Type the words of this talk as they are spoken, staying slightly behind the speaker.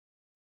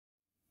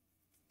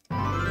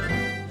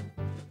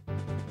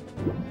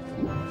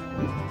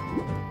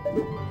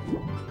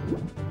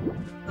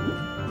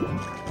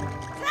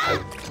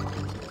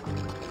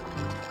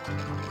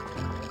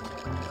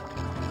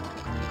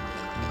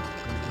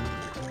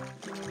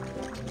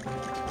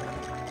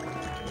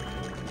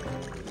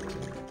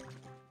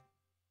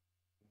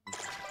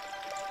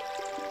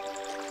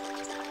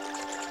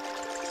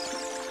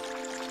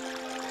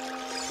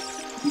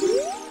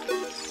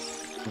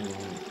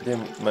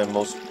my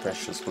most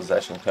precious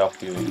possession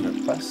help you in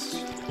your quest?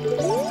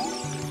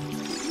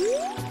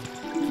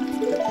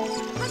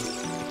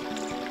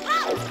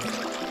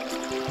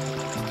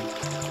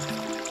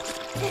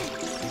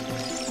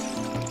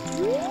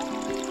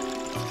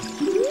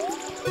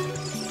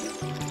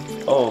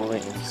 Oh,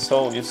 Link,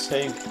 so you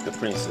saved the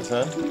princess,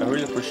 huh? I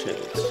really appreciate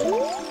it.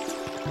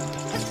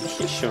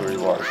 He should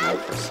reward me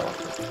for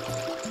something.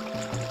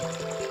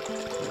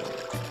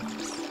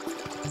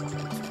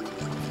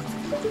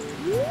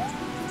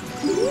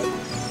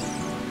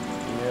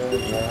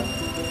 Yeah.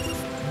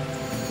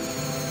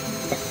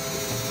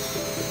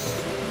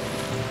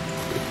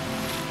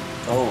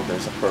 Oh,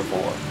 there's a purple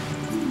one.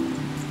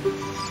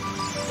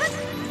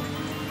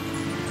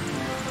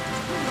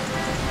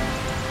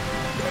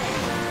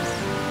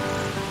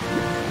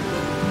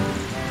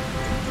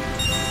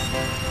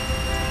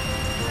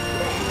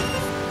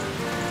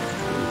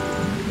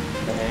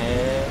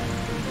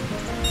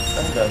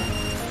 I'm done.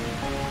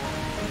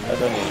 I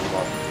don't need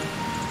more.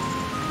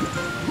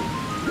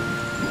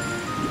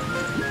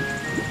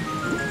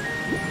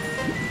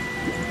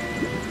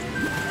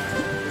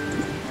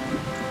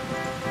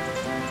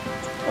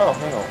 Oh,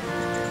 hang on.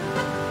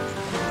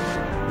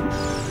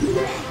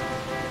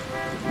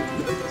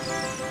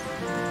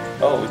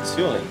 Oh, it's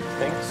you, Link.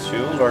 Thanks to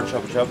you, Lord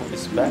Jabu Jabu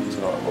is back to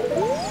normal.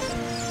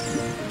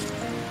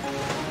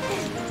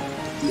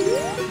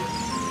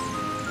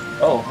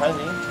 Oh, hi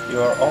Link. You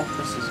are all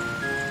Princess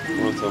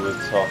Ruta will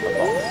talk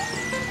about it.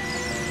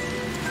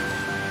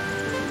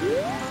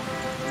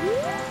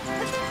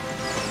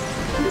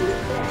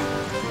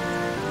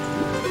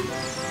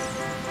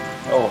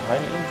 Oh, hi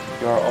Link.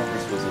 You are all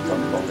Princess will talk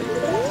about it.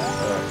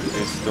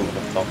 This still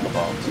gonna talk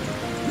about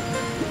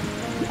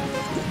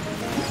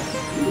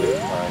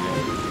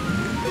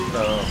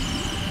No.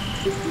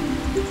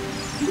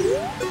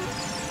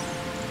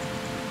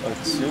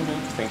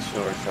 Assuming things you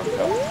are jump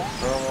out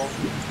as normal,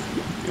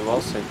 you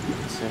all say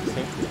the same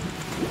thing.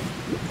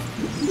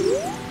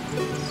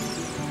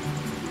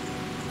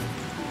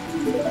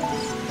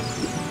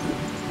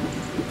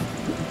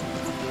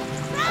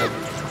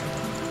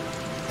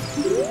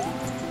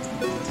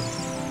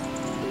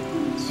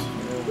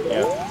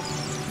 Yeah,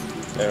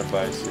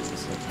 everybody says the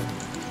same thing.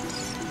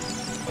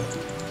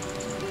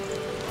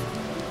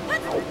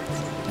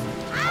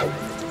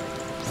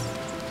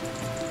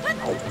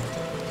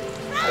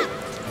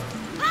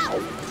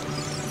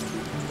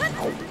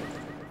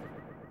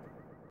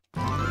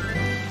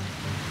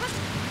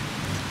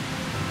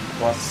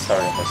 What's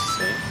sorry I must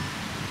say?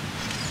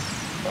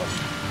 Oh.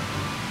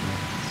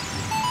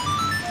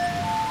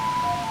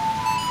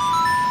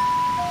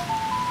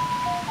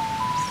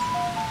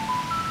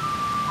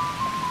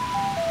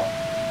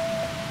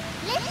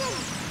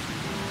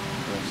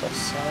 There's a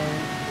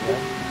siren,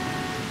 yeah.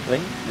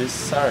 Link, this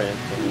siren,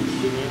 can you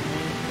hear me?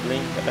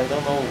 Link, I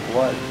don't know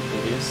what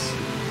it is.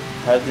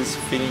 I have this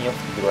feeling of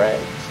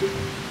dread.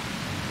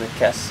 The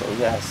castle,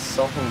 yes,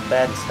 something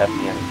bad is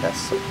happening in the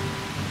castle.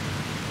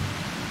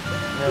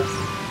 Yes.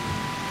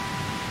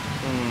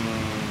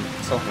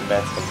 Something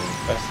bad's happening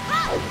fast.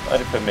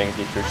 What if I make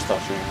the church talk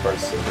to you in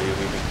person? Do you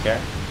even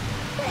care?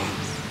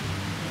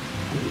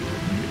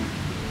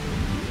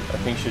 I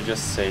think you should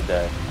just say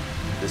that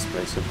this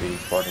place would be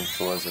important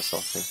to us or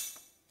something.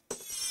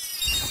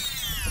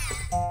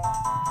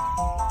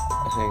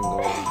 I think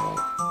no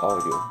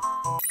audio.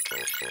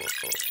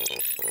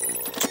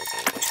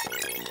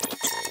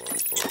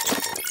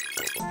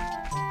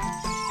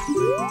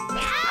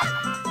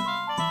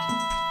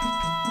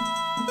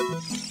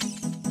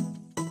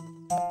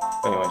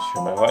 When you want to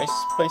hear my voice,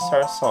 play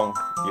our song.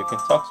 You can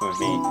talk to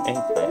me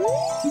anytime.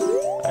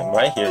 I'm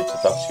right here to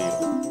talk to you.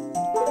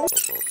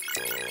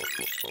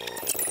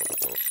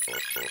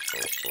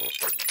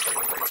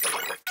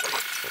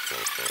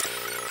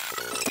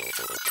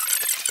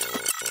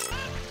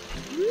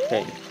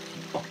 Okay.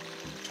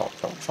 Chomp,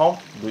 chomp, chomp.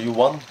 Do you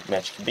want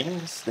magic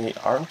beans? They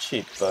aren't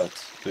cheap, but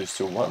do you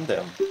still want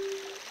them?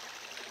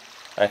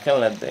 I can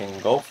let them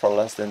go for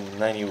less than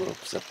 90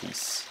 rupees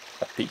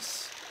a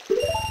piece.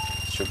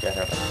 Should get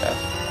her like that.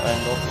 I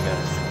don't think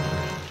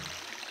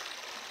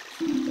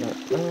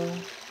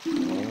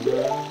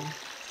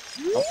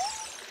oh.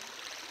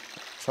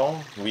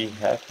 Chomp, we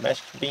have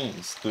magic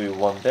beans. Do you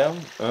want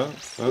them?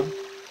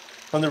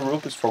 100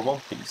 rupees for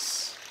one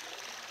piece.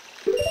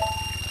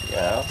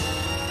 Yeah.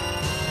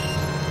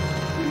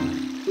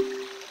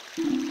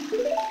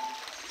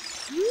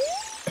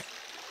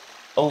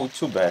 Oh,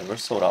 too bad, we're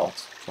sold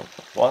out.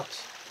 What?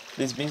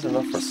 These beans are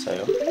not for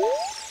sale.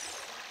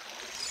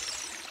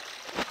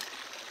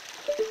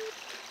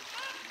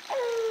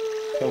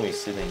 Can we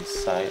see the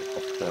inside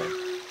of the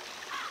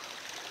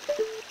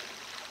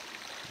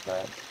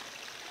bag?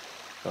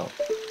 No.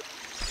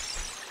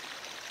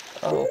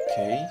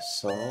 Okay,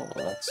 so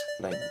let's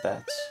play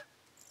that.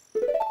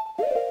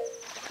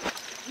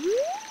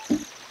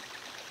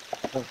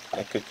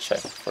 I could check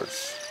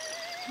first.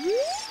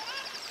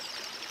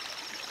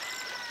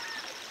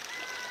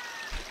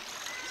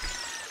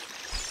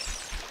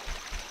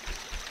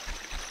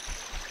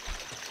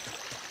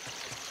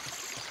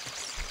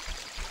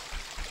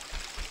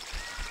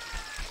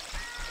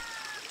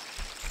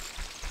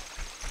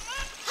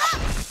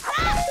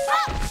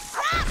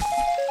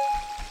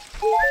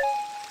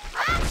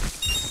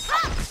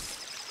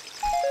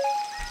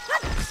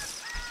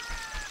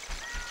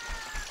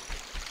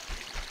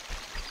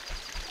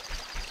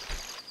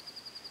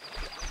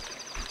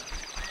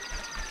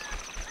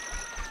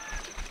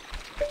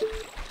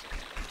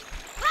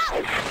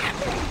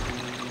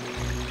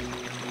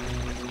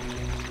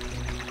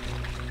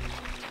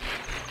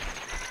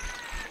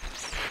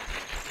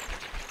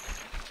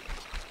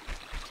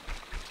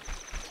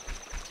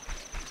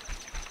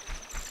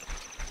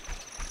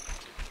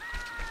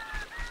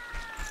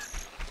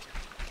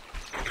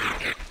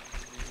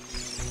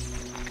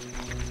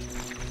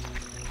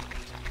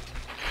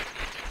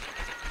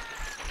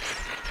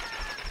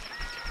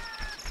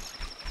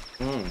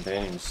 The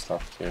enemy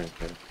stopped here.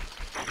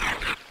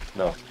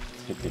 No,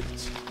 he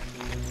didn't.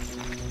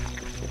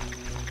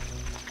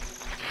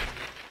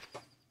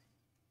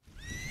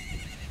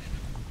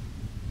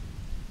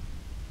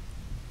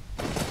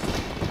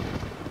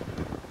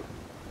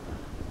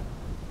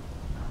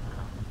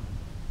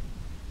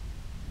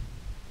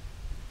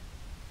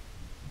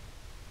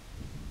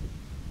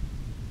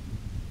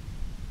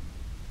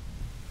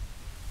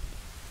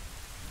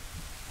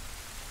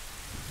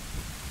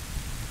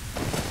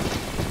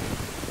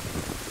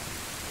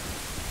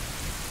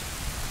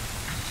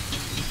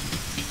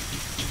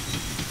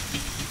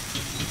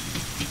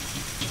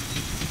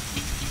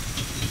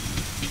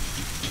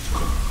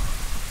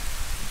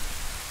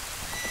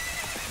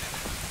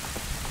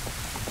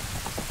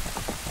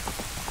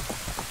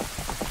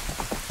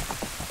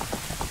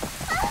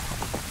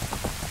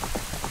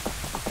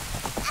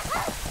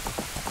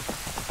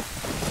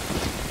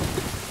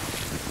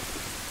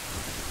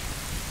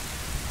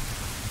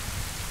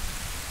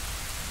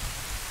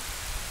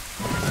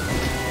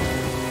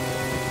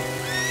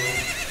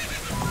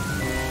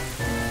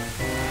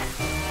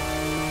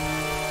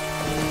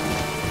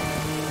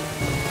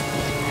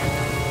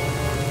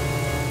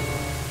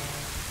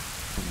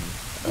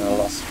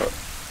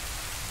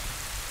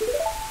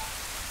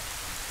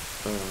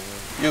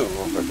 You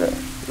over there,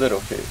 little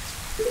kid.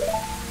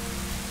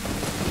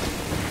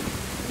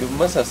 You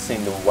must have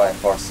seen the white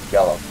horse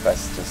gallop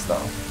past just now.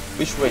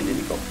 Which way did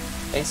he go?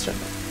 Answer me.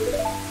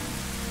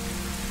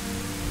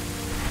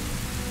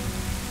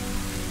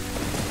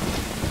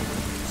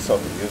 So,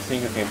 you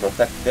think you can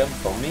protect them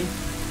from me?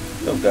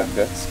 You got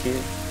guts,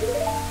 kid.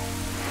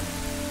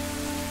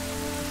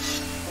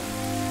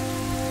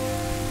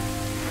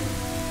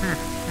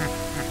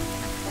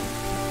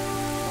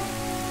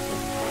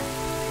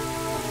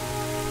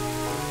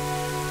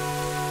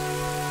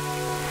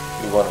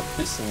 You wanna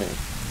piss me?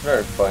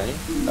 Very funny.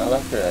 I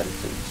like your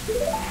attitude.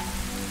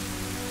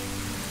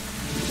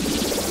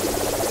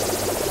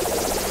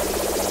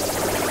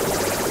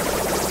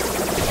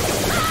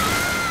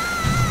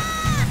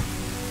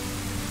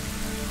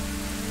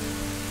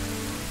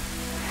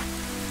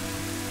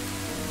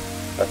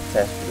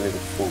 Pathetic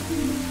little fool.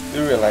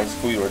 You realize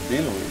who you are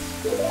dealing with?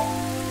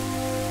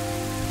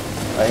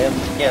 I am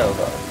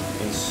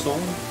Ganondorf, and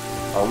soon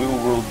I will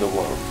rule the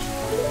world.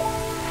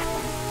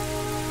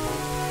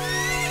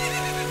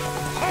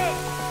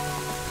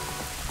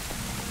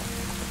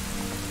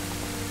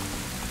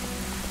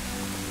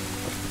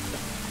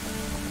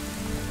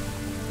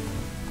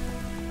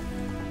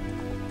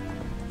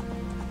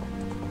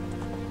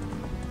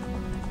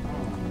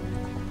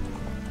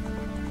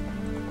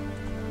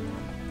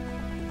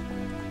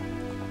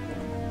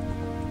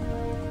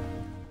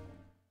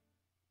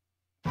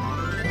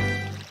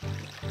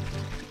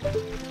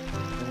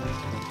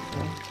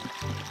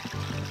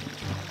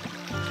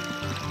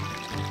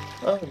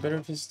 Oh, I better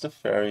visit the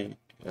ferry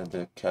and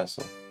the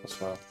castle as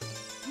well.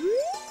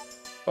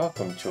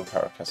 Welcome to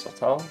Hyrule Castle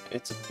Town.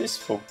 It's a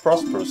peaceful,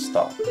 prosperous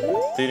town.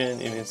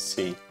 Didn't even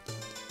see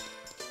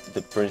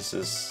the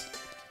princess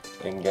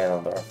and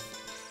Ganondorf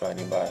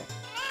riding by.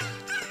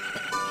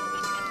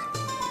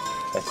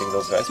 I think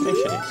those guys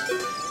mentioned it.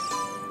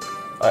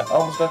 I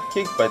almost got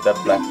kicked by that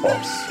black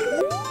horse.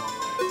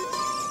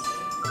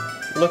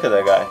 Look at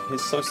that guy.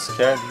 He's so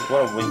scared.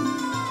 What a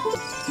win.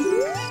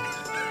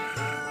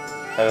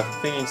 I have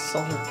a feeling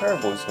something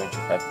terrible is going to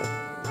happen.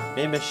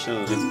 Maybe I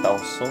should leave town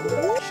soon.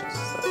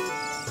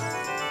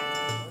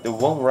 The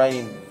one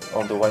riding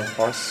on the white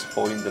horse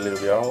holding the little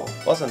girl,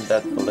 wasn't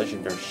that the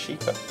legendary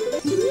Sheikah?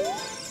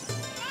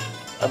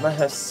 I might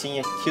have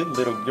seen a cute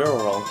little girl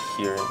around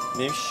here.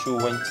 Maybe she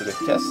went to the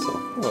castle.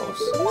 Who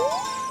knows?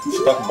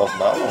 She's talking about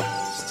now?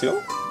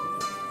 Still?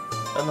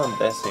 I'm not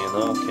dancing, you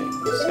know? Okay,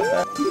 let's get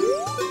back.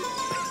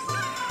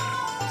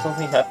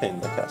 Something happened in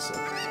the castle.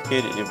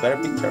 Kid, you better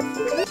be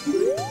careful.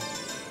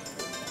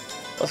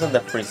 Wasn't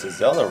that Princess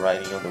Zelda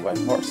riding on the white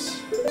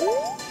horse?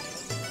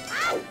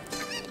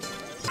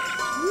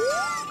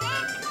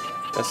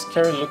 The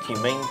scary looking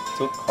man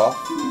took off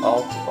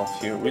out of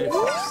here really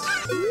fast.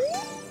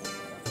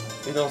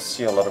 We don't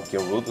see a lot of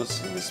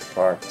Gerudos in these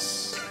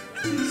parts.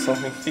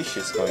 Something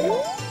fishy is going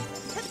on.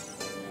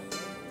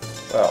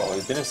 Well,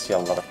 we didn't see a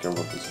lot of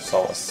Gerudos, we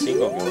saw a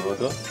single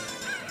Gerudo.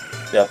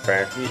 That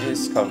apparently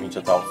is coming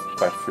to town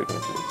quite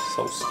frequently,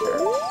 so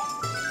scared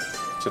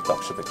to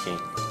talk to the king.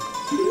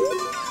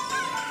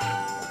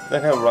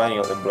 That guy riding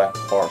on the black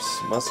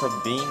horse must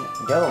have been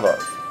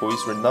Ganondorf, who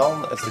is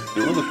renowned as the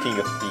Gerudo King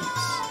of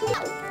Thieves.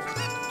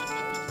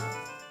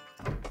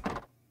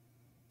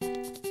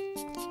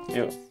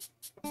 You.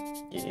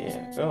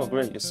 Yeah, oh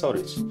great, you saw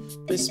it.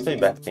 Please pay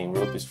back 10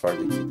 rupees for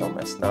the key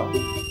mess now.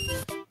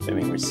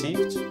 Payment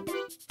received.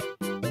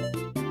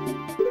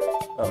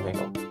 Oh, hang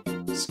on.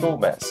 Skull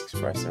masks,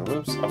 price and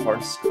rupees, a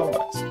hard skull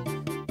mask.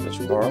 Let's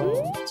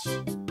borrow it.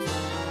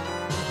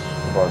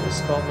 Borrow the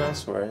skull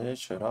mask, wear it,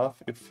 shut off.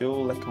 You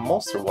feel like a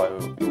monster while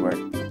you wear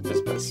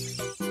this mask.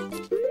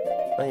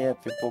 Oh yeah,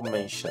 people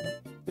mention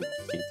the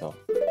feet on.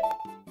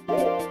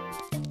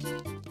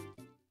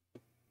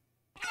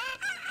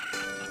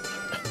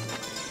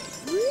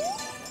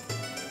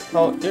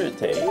 How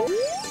irritating.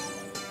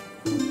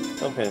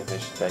 Don't pay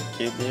attention to that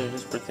kid, they're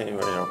just pretending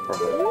we're in our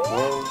perfect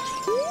world.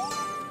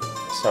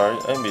 Sorry,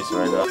 I'm busy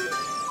right now.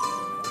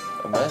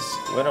 A mess?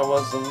 When I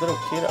was a little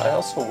kid, I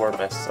also wore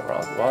masks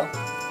around. What?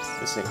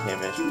 The same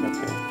image,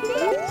 okay.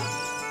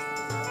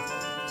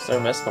 Is there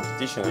a mask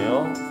competition, you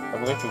know?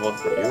 I'm going to vote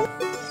for you.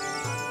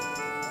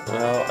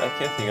 Well, I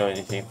can't think of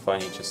anything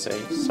funny to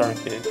say. Sorry,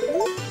 kid.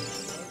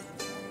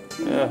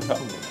 Yeah, help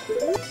me.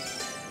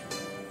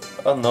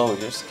 Oh no,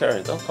 you're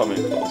scary. Don't come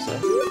any closer.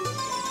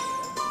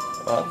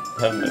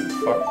 Haven't met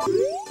before.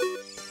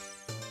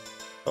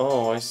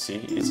 Oh, I see.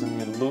 It's an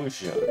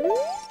illusion.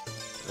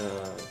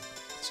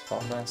 It's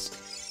called mask.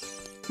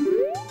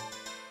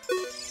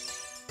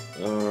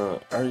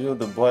 Are you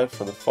the boy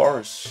from the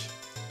forest?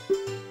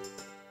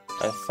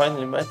 I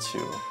finally met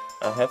you.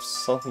 I have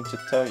something to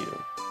tell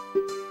you.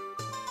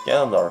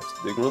 Ganondorf,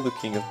 the Gerudo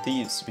King of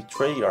Thieves,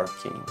 betrayed our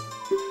king.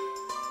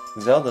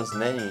 Zelda's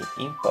nanny,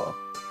 Impa,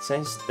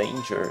 sensed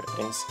danger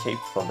and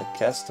escaped from the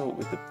castle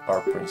with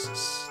our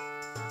princess.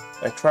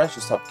 I tried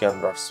to stop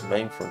Ganondorf's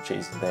men from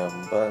chasing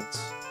them, but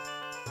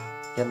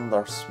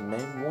Ganondorf's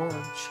men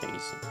weren't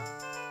chasing.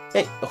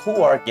 Hey,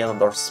 who are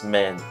Ganondorf's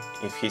men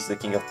if he's the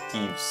King of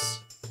Thieves?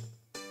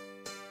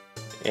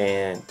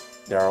 And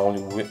there are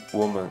only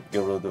women,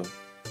 Gerudo.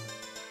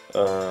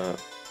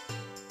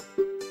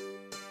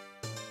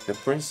 The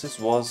princess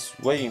was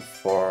waiting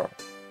for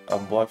a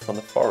boy from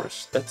the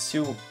forest. That's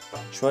you.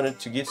 She wanted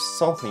to give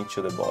something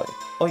to the boy.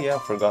 Oh yeah, I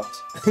forgot.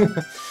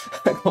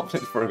 I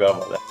completely forgot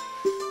about that.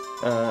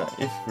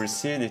 If you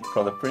received it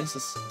from the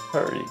princess,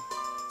 hurry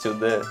to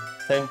the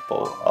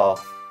Temple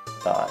of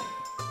Time.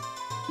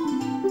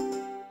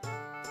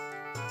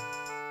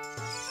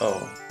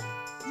 Oh.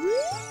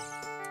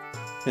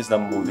 He's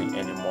not moving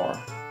anymore.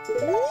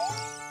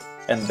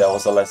 And that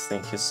was the last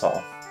thing he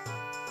saw.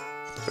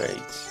 Great.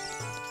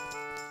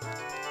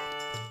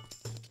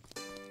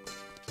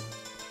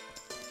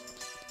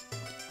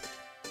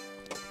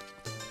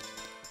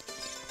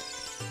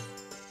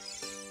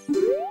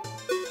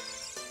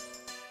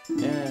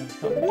 Yeah,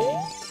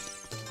 okay.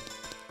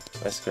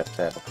 Let's grab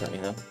that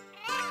ocarina.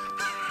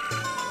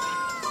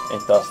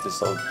 And toss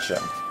this old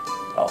junk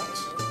out.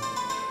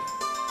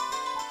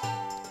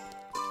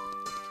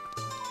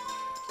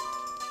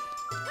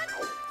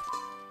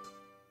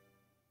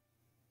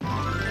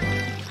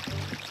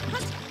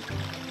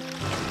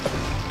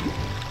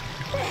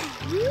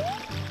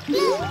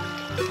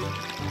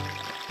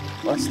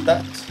 What's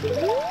that?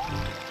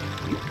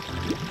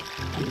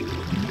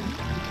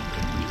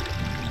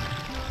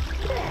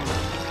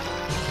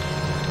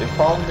 They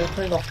found the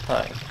Ocarina of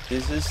Time.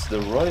 This is the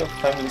royal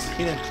family's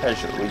hidden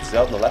treasure which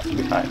Zelda left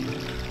behind.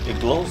 It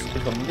glows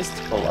with a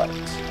mystical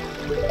light.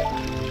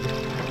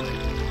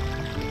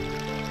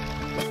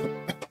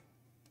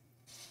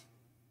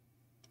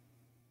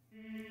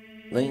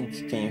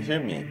 Link, can you hear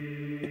me?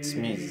 It's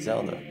me,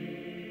 Zelda.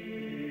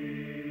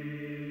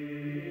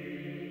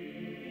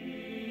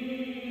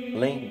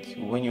 Link,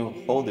 when you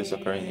hold this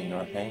ocarina in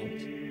your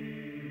hand,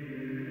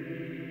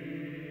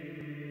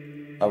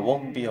 I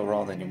won't be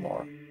around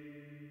anymore.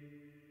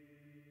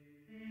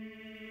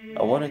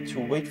 I wanted to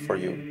wait for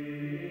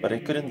you, but I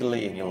couldn't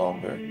delay any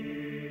longer.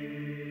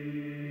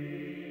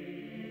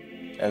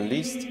 At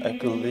least I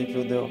could leave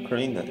you the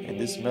ocarina and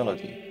this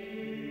melody.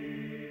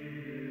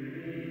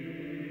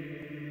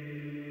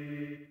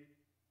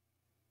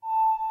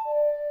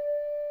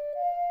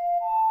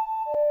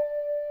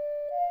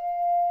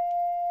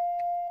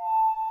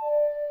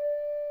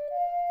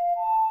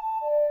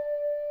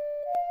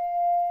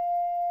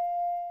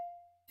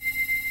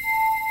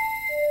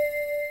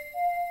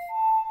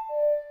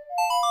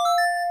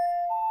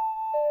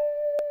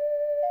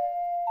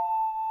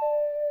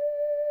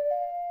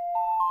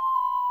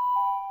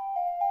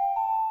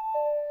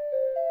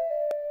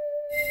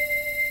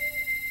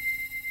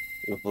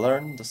 You've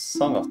learned the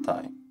Song of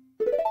Time.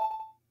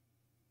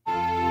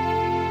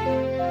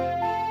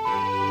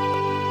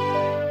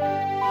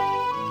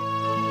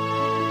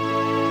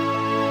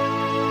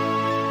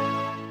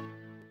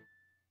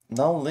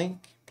 Now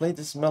Link, play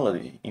this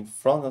melody in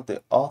front of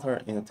the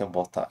altar in the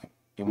Temple of Time.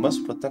 You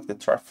must protect the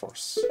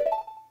Triforce.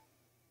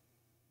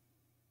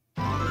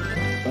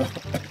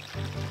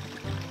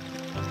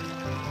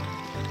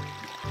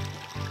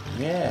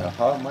 Yeah,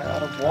 how am I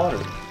out of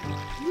water?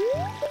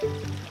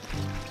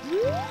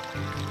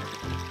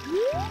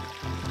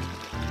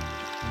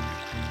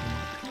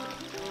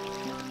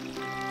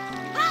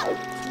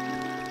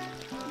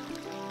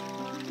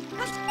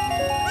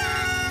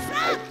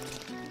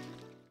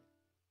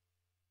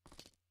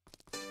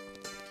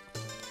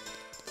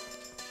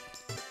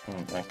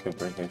 I could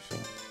break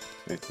everything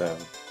with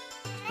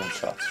one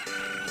shot.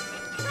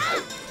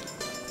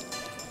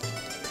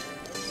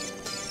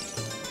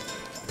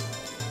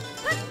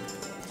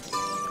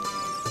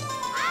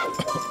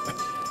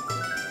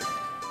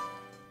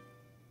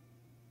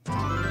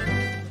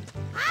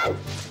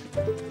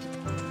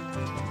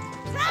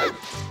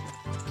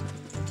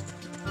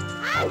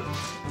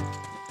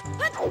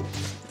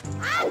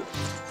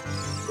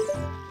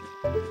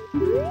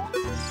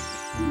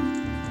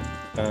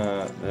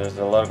 There's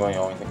a lot going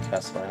on in the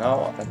castle right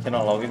now. I can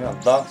allow even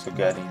a dog to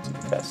get into the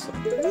castle.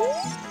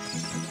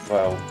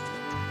 Well,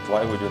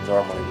 why would you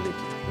normally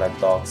let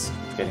dogs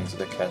get into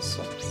the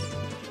castle?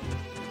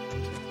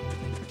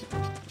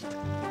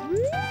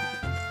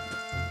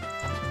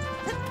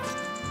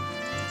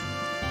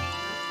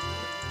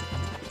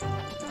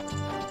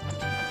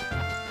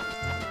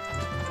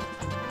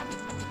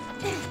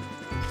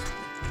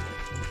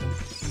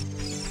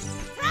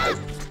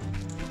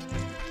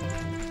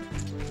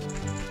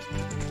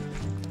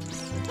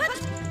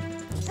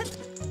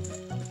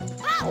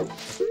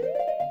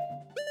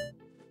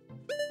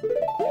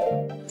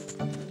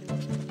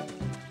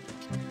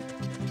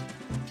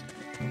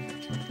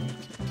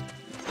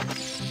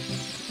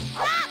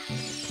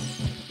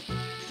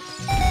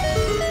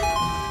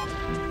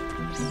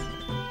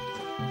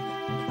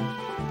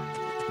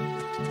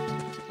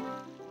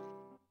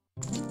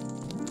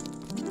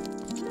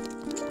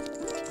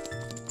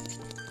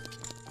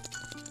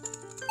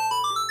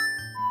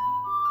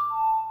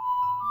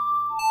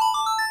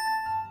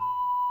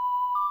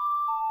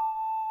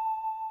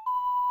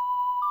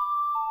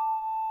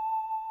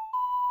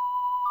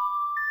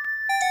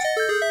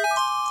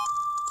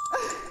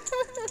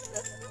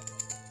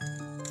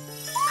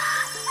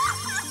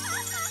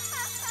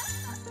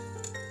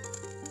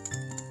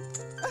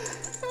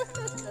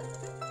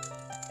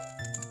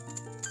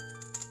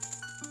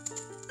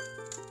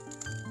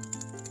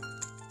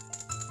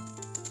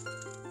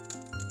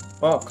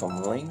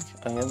 Welcome, Link.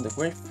 I am the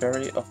Great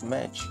Fairy of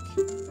Magic.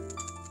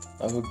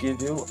 I will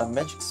give you a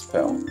magic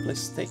spell.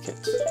 Please take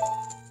it.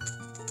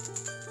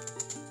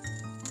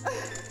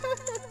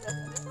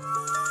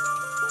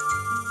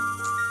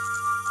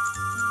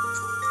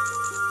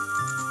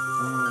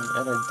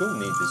 And I do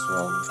need this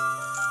one.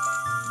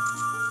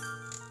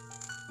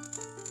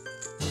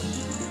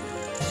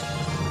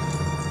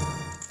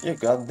 You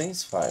got the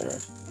Inspire.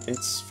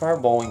 Its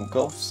fireball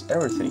engulfs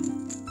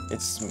everything.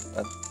 It's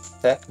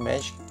attack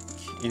magic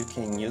you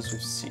can use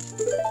with C.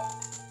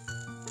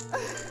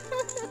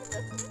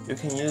 You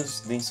can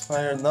use the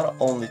Inspire not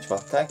only to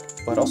attack,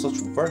 but also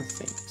to burn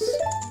things.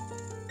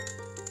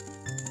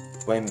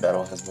 When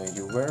battle has made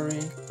you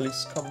weary,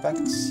 please come back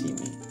and see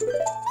me.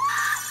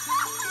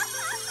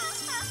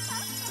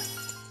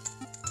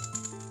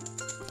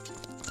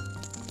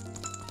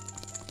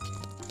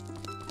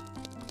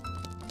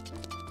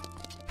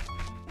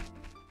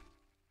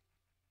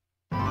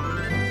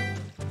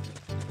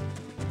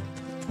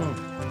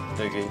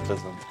 The gate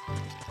doesn't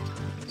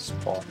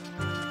spawn.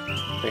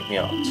 Take me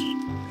out.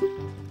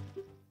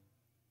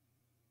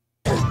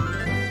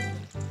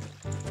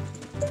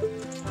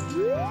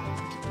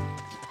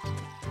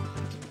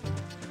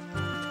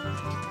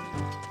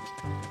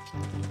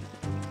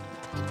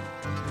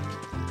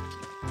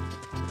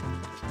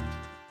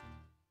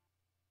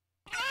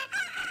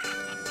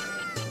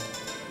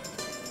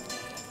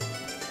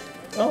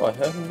 Oh, I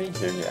haven't been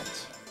here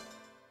yet.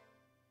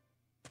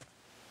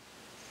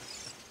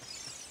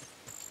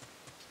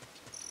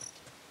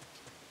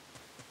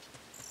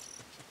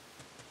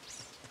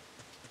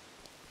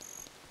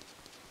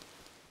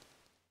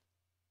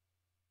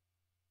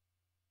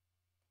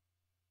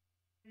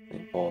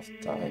 Of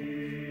time.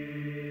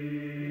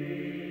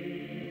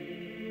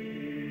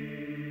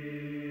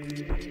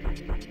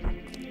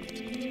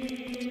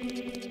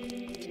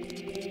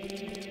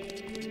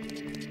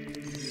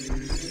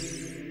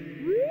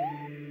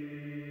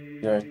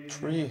 There are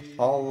 3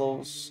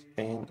 hollows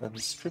and a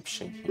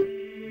description here.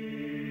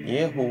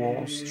 Ye who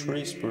owns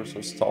 3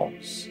 spiritual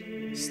stones,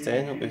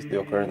 stand with the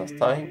Ocarina of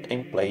Time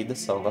and play the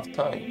Song of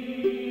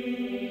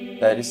Time.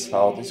 That is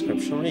how the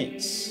description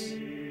reads.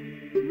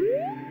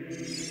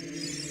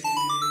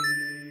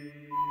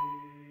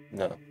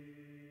 No.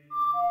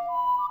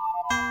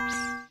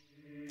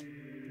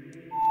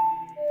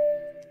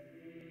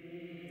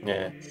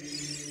 Yeah.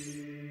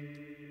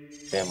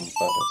 Damn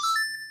buttons.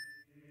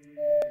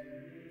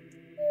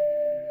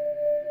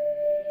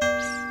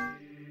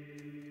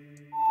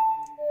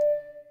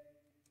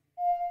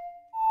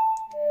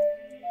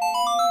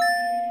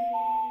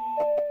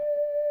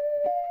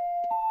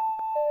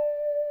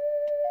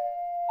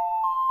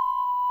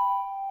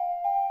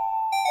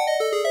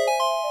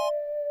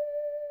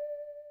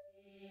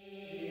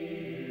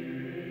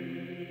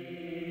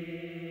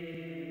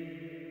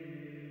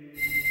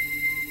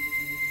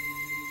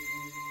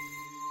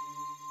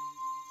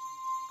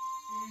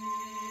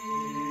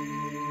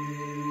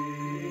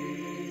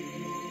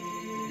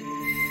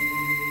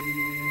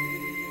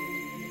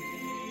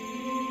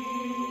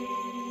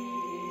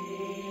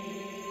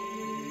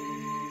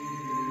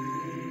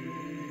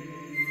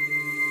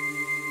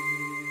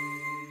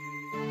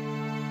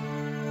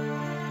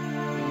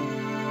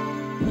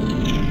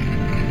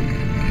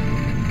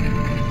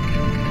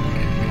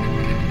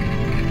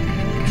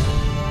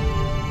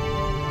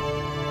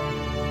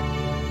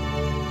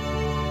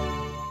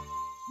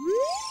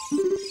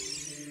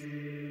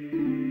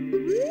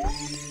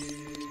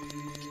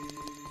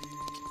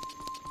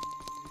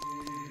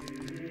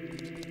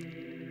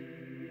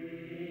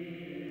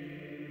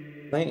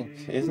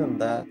 Link, isn't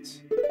that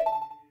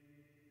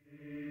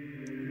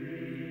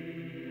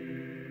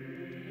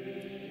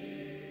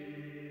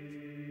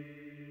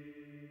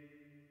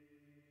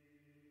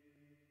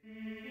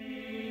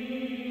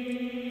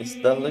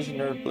that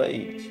legendary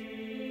blade.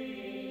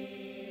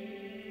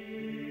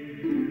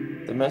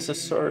 The Master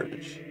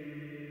Sword.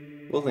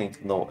 Will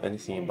Link know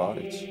anything about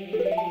it?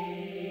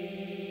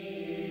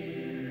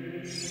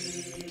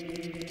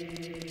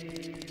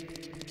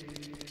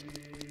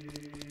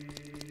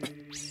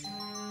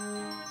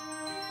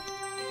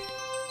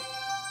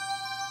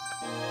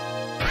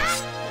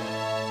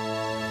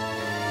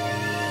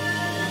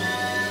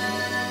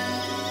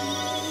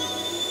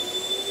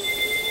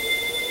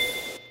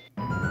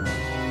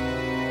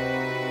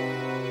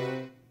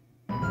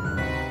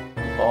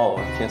 Oh,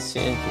 I can't see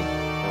anything.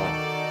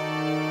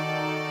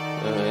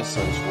 It's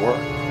on its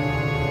work.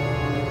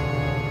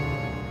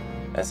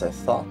 As I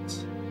thought,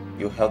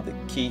 you held the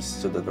keys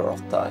to the door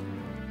of time.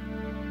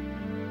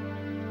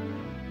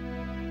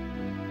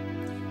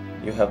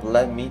 You have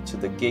led me to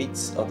the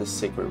gates of the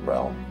sacred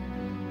realm.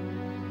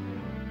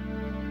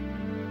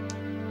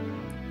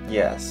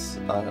 Yes,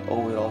 I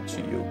owe it all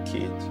to you,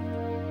 kid.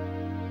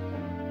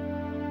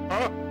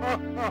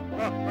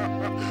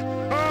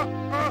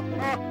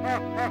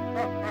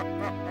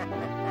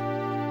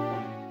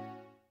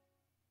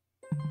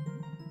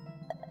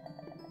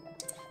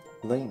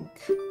 Link,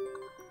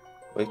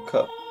 wake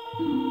up.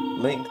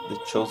 Link, the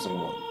chosen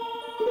one.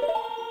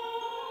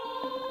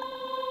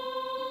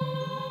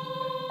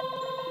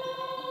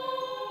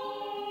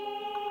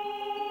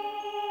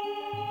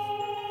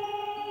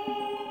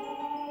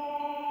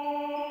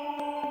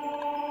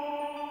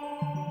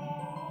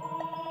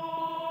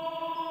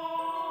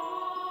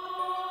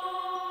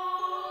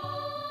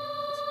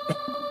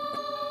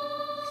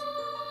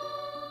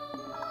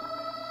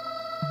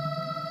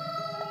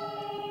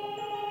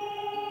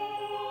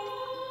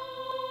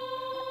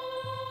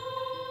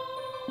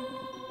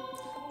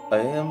 I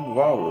am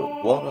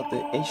Hyrule, one of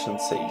the ancient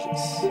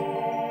sages.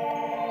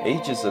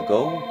 Ages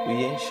ago,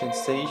 we ancient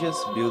sages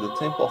built the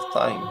Temple of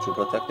Time to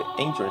protect the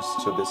entrance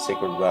to the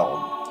sacred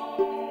realm.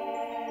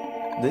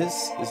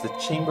 This is the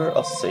Chamber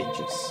of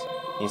Sages,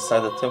 inside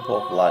the Temple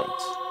of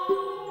Light.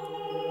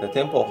 The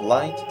Temple of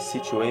Light,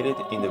 situated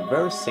in the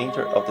very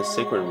center of the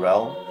sacred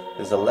realm,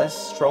 is the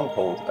last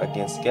stronghold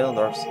against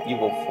Ganondorf's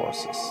evil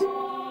forces.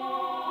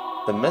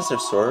 The Master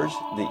Sword,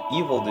 the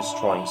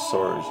evil-destroying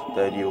sword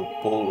that you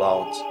pull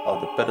out of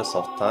the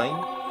pedestal of time,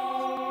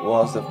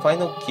 was the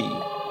final key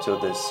to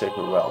the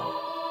sacred realm.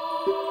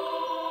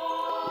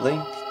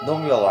 Link,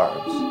 don't be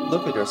alarmed.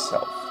 Look at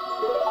yourself.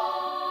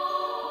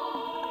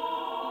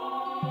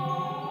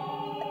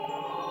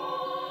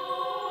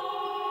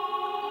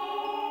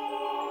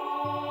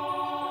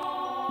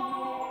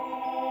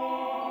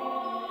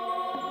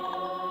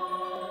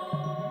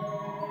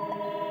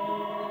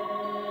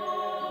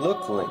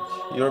 Look, Link,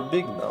 you're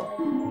big now.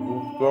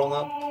 You've grown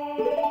up.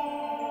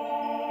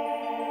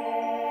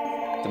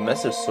 The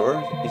Master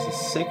Sword is a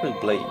sacred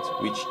blade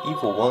which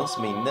evil ones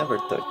may never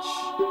touch.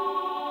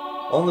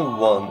 Only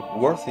one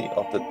worthy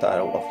of the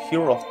title of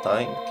Hero of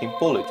Time can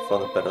pull it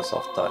from the pedestal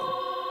of time.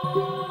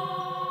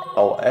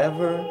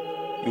 However,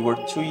 you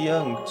were too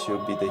young to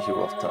be the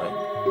Hero of Time.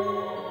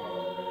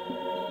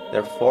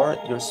 Therefore,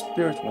 your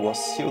spirit was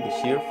sealed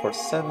here for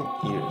 7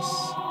 years.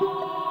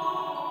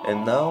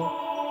 And now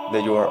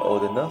that you are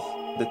old enough,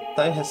 the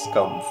time has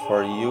come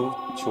for you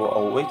to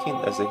awaken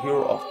as a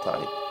Hero of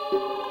Time.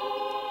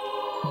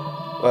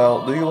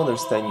 Well, do you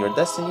understand your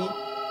destiny?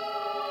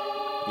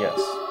 Yes.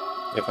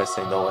 If I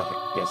say no, I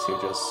guess you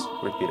just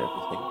repeat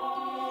everything.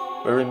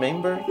 But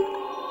remember,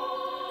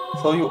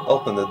 though you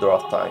open the door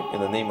of time in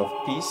the name of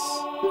peace,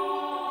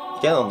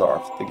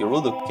 Ganondorf, the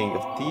Gerudo King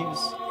of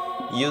Thieves,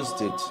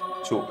 used it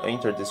to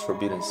enter this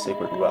forbidden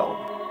sacred realm.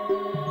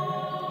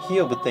 He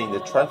obtained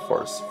the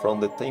Triforce from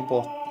the Temple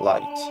of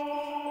Light,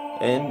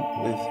 and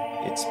with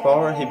its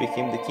power he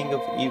became the King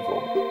of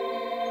Evil.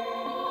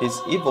 His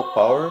evil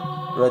power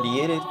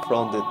radiated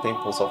from the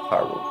temples of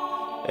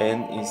Hyrule,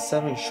 and in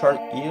 7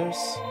 short years,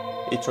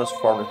 it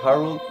transformed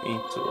Hyrule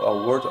into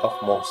a world of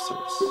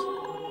monsters.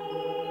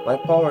 My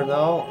power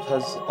now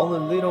has only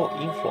little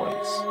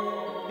influence,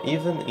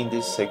 even in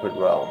this sacred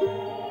realm,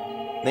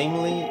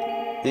 namely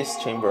this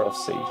Chamber of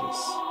Sages.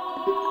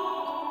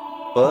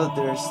 But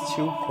there is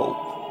still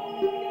hope.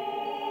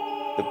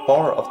 The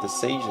power of the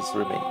sages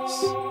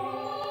remains.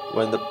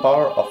 When the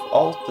power of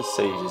all the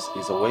sages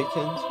is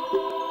awakened,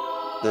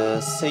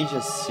 the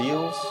sages'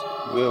 seals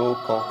will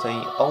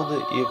contain all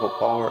the evil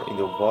power in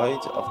the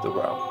void of the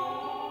realm.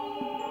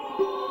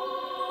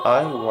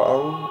 I,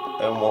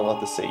 Hyrule, am one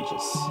of the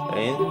sages,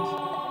 and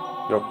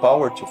your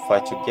power to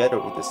fight together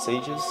with the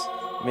sages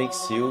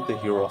makes you the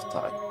Hero of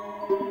Time.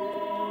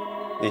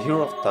 The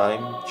Hero of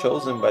Time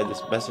chosen by the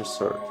Master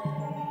Sword.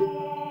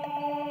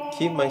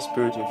 Keep my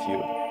spirit with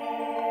you,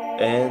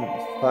 and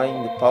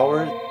find the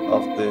power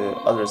of the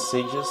other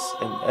sages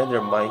and add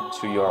their might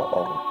to your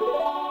own.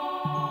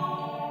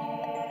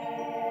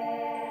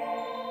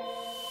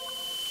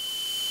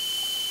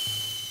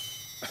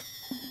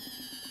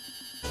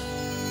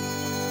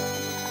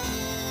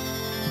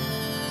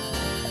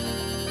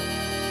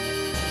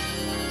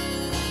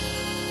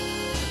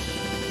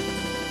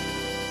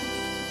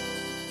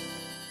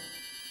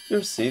 You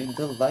received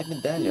the light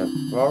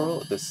medallion.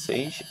 Hyrule the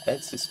sage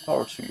adds his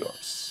power to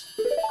yours.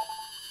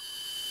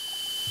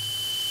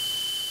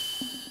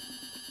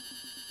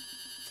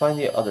 Find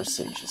the other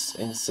sages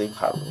and save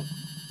Hyrule.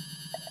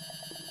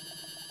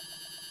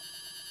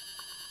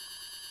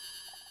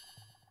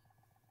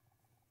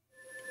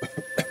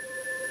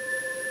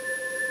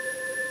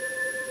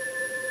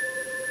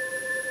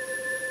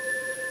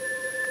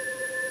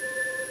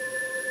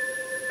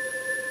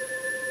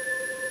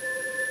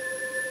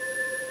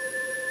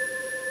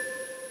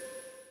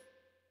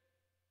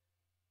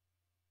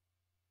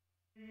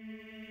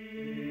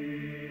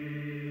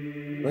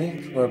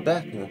 Link, we're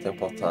back in the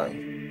Temple of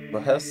Time,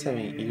 but have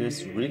 7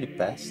 years really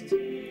passed?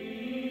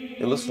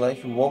 It looks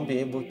like you won't be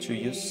able to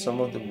use some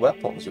of the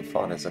weapons you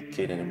found as a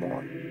kid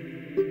anymore.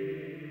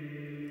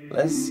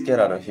 Let's get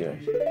out of here.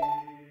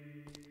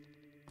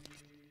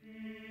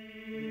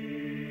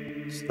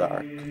 It's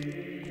dark.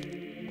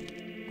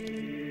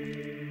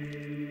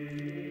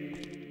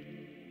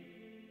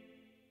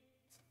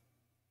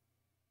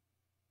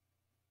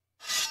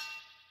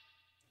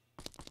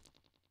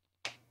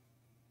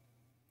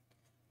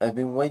 I've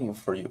been waiting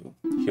for you,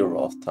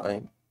 Hero of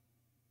Time.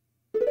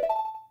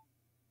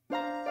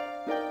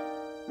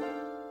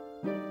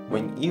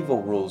 When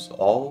evil rules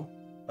all,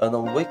 an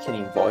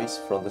awakening voice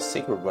from the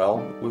sacred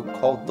realm will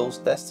call those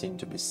destined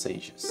to be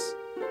sages,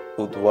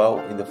 who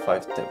dwell in the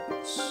 5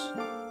 temples.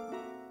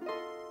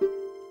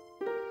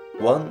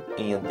 One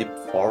in a deep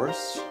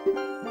forest,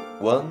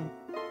 one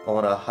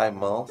on a high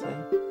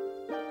mountain,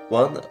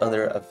 one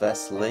under a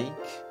vast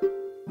lake,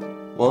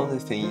 one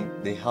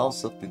within the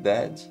house of the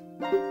dead,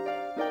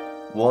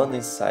 one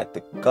inside the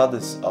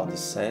goddess of the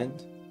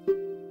sand.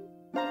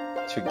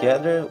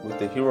 Together with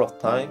the Hero of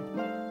Time,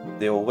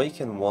 the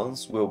awakened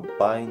ones will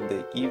bind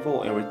the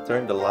evil and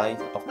return the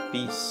light of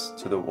peace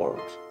to the world.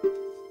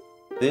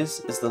 This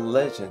is the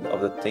legend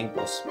of the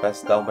temples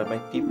passed down by my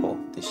people,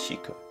 the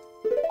Sheikah.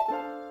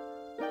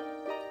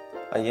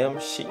 I am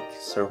Sheik,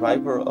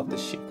 survivor of the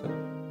Sheikah.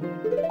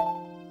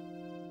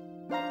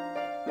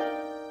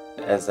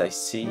 As I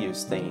see you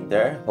standing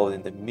there,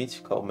 holding the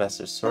mythical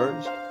Master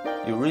Sword,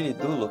 you really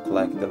do look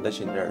like the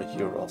legendary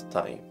Hero of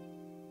Time.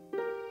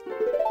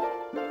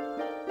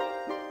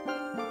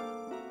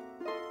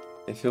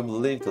 If you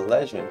believe the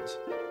legend,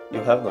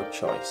 you have no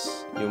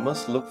choice. You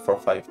must look for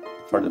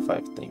the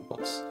 5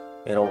 temples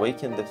and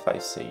awaken the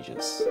 5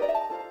 sages.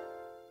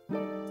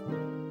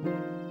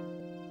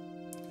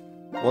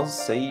 One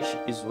sage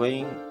is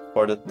waiting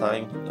for the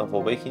time of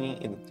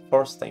awakening in the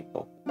 4th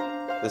temple.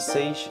 The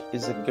sage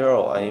is a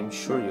girl I am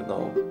sure you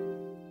know.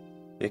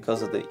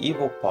 Because of the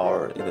evil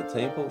power in the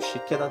temple, she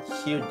cannot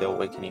hear the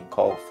awakening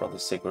call from the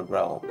sacred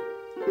realm.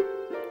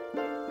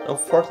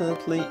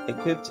 Unfortunately,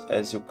 equipped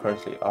as you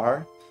currently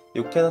are,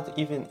 you cannot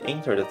even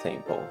enter the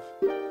temple.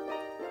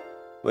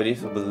 But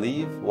if you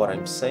believe what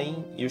I'm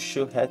saying, you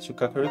should head to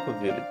Kakariko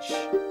village.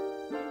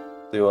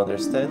 Do you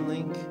understand,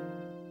 Link?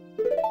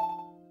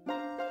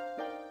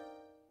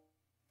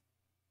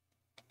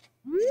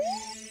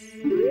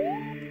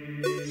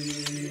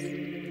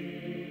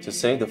 To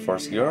save the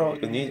 4th girl,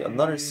 you need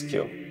another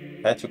skill.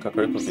 Head to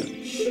Kakariko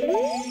village.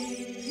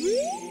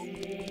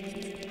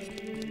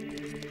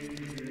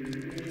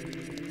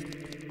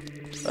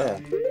 Oh yeah,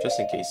 just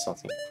in case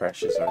something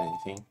crashes or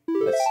anything,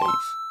 let's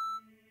save.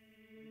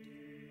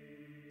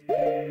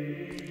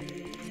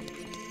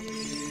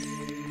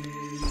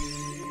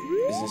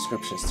 Is the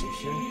inscription still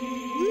here?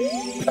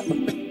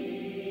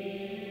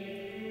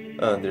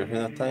 The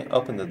Hero of Time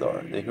opened the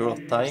door. The Hero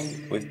of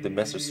Time with the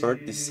Master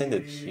Sword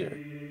descended here.